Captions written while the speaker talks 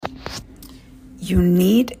You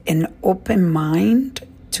need an open mind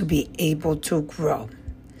to be able to grow.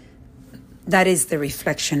 That is the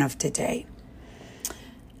reflection of today.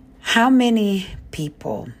 How many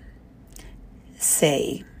people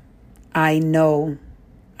say, I know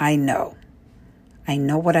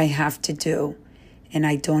what I have to do, and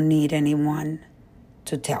I don't need anyone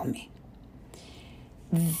to tell me?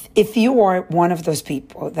 If you are one of those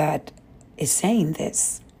people that is saying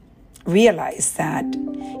this, realize that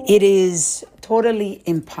it is totally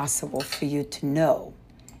impossible for you to know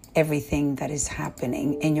everything that is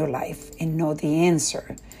happening in your life and know the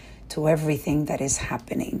answer to everything that is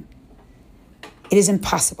happening. It is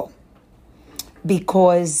impossible,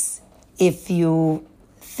 because if you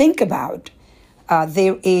think about,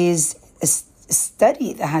 there is a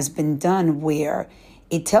study that has been done where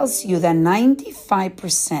it tells you that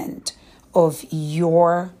 95% of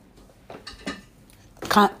your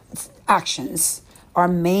actions are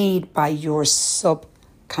made by your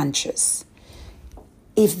subconscious.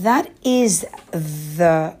 If that is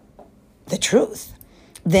the truth,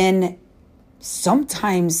 then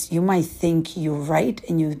sometimes you might think you're right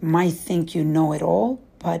and you might think you know it all,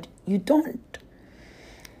 but you don't.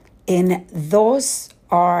 And those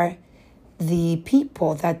are the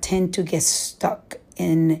people that tend to get stuck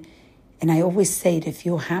in, and I always say that if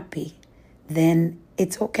you're happy, then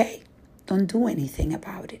it's okay. Don't do anything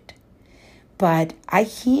about it. But I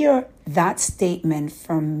hear that statement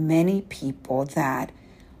from many people that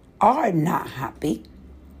are not happy.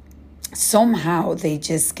 Somehow they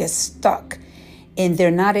just get stuck and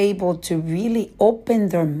they're not able to really open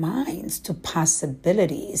their minds to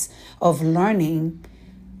possibilities of learning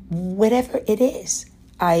whatever it is.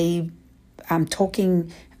 I'm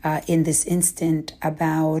talking in this instant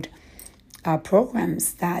about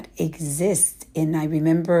programs that exist. And I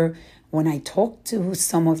remember when I talked to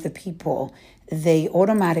some of the people, they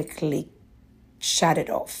automatically shut it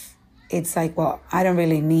off. It's like, well, I don't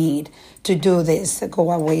really need to do this, to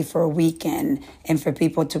go away for a weekend and for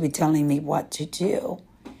people to be telling me what to do.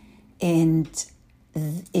 And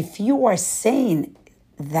if you are saying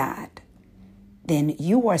that, then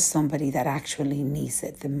you are somebody that actually needs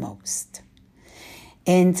it the most.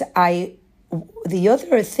 And the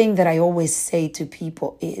other thing that I always say to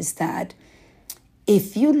people is that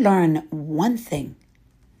if you learn one thing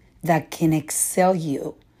that can excel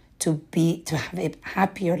you to have a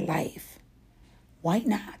happier life, why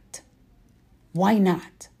not? Why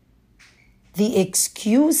not? The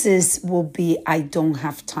excuses will be, I don't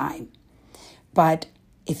have time. But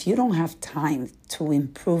if you don't have time to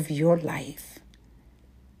improve your life,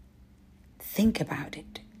 think about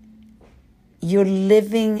it. You're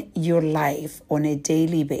living your life on a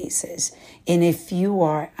daily basis. And if you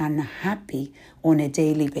are unhappy on a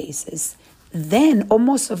daily basis, then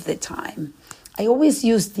almost of the time, I always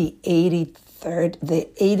use the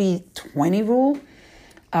 80-20 rule,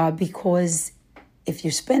 because if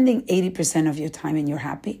you're spending 80% of your time and you're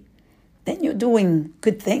happy, then you're doing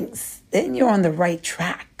good things. Then you're on the right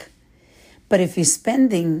track. But if you're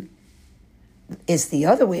spending, it's the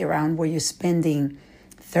other way around, where you're spending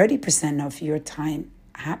 30% of your time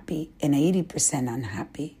happy and 80%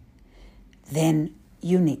 unhappy, then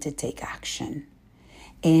you need to take action.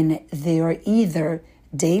 And there are either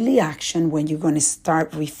daily action when you're going to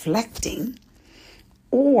start reflecting,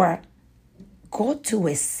 or go to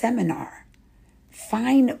a seminar.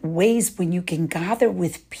 Find ways when you can gather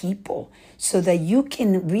with people so that you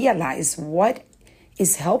can realize what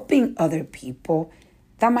is helping other people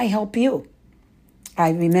that might help you.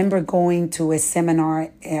 I remember going to a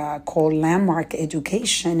seminar called Landmark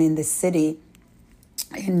Education in the city,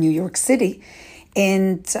 in New York City.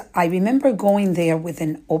 And I remember going there with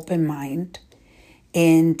an open mind.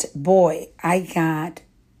 And boy, I got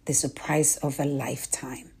the surprise of a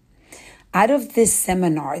lifetime. Out of this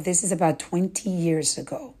seminar, this is about 20 years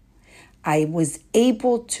ago, I was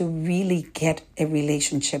able to really get a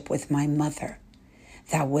relationship with my mother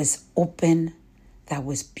that was open, that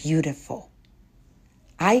was beautiful.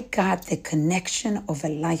 I got the connection of a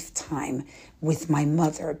lifetime with my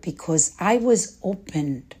mother because I was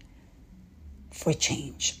opened for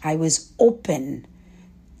change. I was open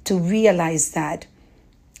to realize that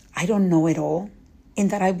I don't know it all, and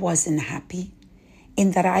that I wasn't happy,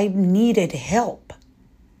 and that I needed help.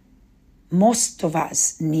 Most of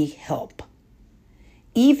us need help.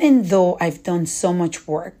 Even though I've done so much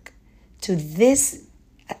work,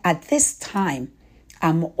 at this time,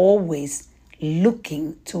 I'm always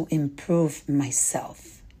looking to improve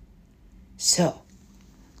myself. So,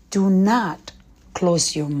 do not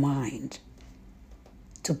close your mind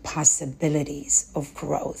to possibilities of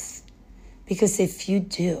growth. Because if you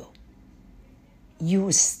do,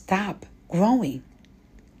 you stop growing.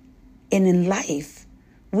 And in life,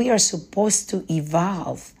 we are supposed to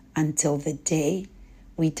evolve until the day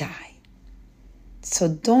we die. So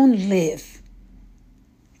don't live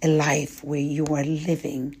a life where you are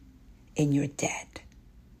living and you're dead.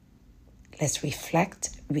 Let's reflect,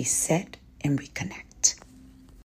 reset, and reconnect.